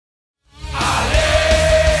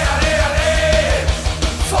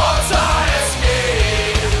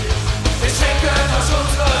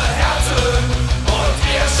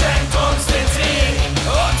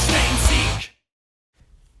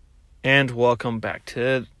And welcome back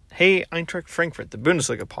to Hey Eintracht Frankfurt, the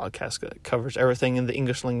Bundesliga podcast that covers everything in the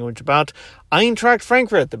English language about Eintracht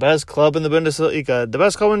Frankfurt, the best club in the Bundesliga, the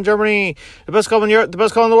best club in Germany, the best club in Europe, the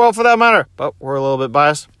best club in the world for that matter. But we're a little bit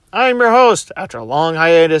biased. I'm your host, after a long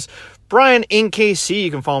hiatus, Brian in KC.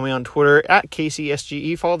 You can follow me on Twitter at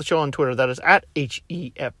KCSGE. Follow the show on Twitter. That is at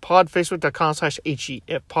HEFpod.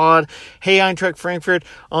 Facebook.com/HEFpod. Hey Eintracht Frankfurt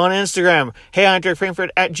on Instagram. Hey Eintracht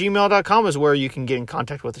Frankfurt at gmail.com is where you can get in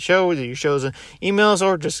contact with the show, with your shows and emails,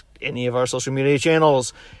 or just any of our social media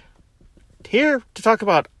channels. Here to talk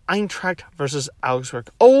about Eintracht versus Augsburg.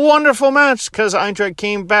 A wonderful match because Eintracht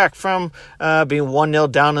came back from being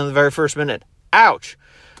 1-0 down in the very first minute. Ouch.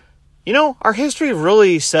 You know, our history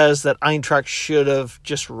really says that Eintracht should have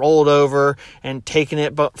just rolled over and taken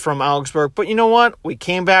it from Augsburg. But you know what? We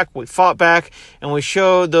came back, we fought back, and we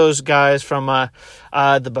showed those guys from the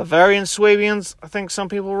Bavarian Swabians, I think some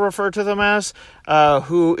people refer to them as,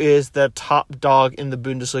 who is the top dog in the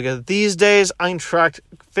Bundesliga these days. Eintracht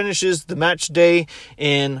finishes the match day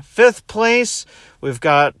in 5th place. We've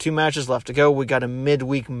got 2 matches left to go. We got a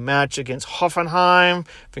midweek match against Hoffenheim.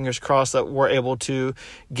 Fingers crossed that we're able to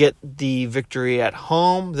get the victory at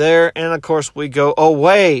home there. And, of course, we go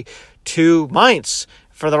away to Mainz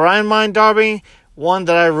for the Rhein-Main derby, one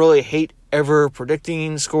that I really hate ever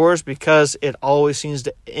predicting scores because it always seems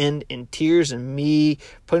to end in tears and me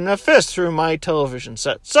putting a fist through my television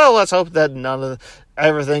set. So let's hope that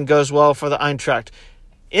everything goes well for the Eintracht.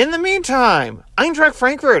 In the meantime, Eintracht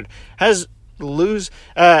Frankfurt has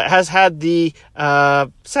had the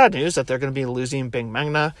sad news that they're going to be losing Ben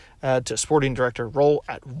Magna to sporting director role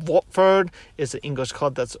at Watford. It's an English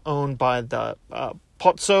club that's owned by the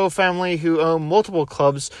Pozzo family, who own multiple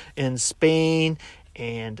clubs in Spain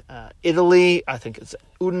and Italy. I think it's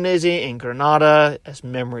Udinese and Granada, as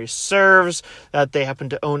memory serves, that they happen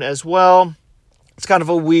to own as well. It's kind of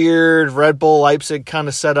a weird Red Bull Leipzig kind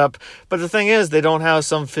of setup. But the thing is, they don't have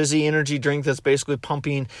some fizzy energy drink that's basically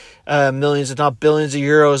pumping millions, if not billions of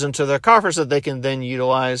euros into their coffers that they can then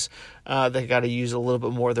utilize. They got to use a little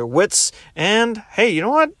bit more of their wits. And, hey, you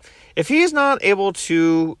know what? If he's not able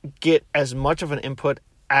to get as much of an input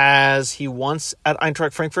as he wants at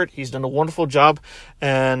Eintracht Frankfurt, he's done a wonderful job.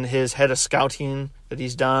 And his head of scouting that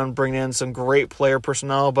he's done, bringing in some great player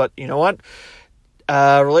personnel. But you know what?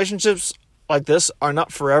 Relationships like this are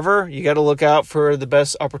not forever. You got to look out for the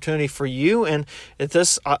best opportunity for you, and if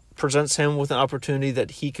this presents him with an opportunity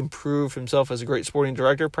that he can prove himself as a great sporting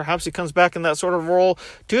director, perhaps he comes back in that sort of role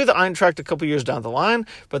to the Eintracht a couple years down the line.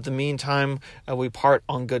 But in the meantime, we part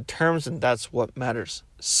on good terms, and that's what matters.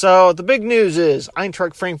 So the big news is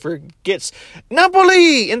Eintracht Frankfurt gets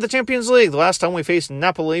Napoli in the Champions League. The last time we faced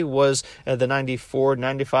Napoli was the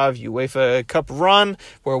 94-95 UEFA Cup run,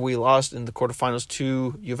 where we lost in the quarterfinals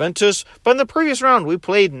to Juventus. But in the previous round, we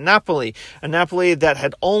played Napoli, a Napoli that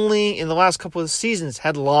had only in the last couple of seasons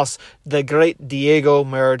had lost the great Diego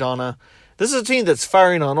Maradona. This is a team that's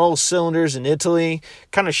firing on all cylinders in Italy,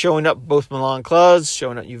 kind of showing up both Milan clubs,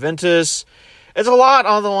 showing up Juventus. It's a lot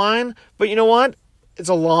on the line, but you know what? It's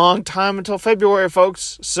a long time until February,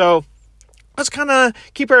 folks. So let's kind of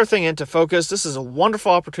keep everything into focus. This is a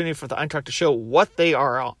wonderful opportunity for the Eintracht to show what they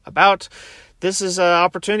are about. This is an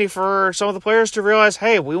opportunity for some of the players to realize,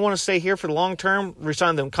 hey, we want to stay here for the long term,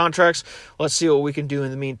 resign them contracts. Let's see what we can do in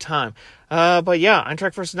the meantime. But yeah,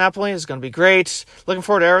 Eintracht versus Napoli is going to be great. Looking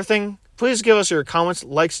forward to everything. Please give us your comments,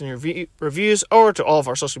 likes, and your reviews over to all of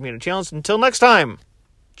our social media channels. Until next time,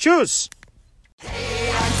 choose. Hey,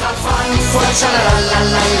 Eintracht Frankfurt,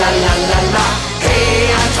 scha-la-la-la-la-la-la-la.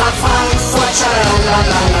 Hey, Eintracht Frankfurt,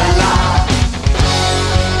 scha-la-la-la-la-la-la.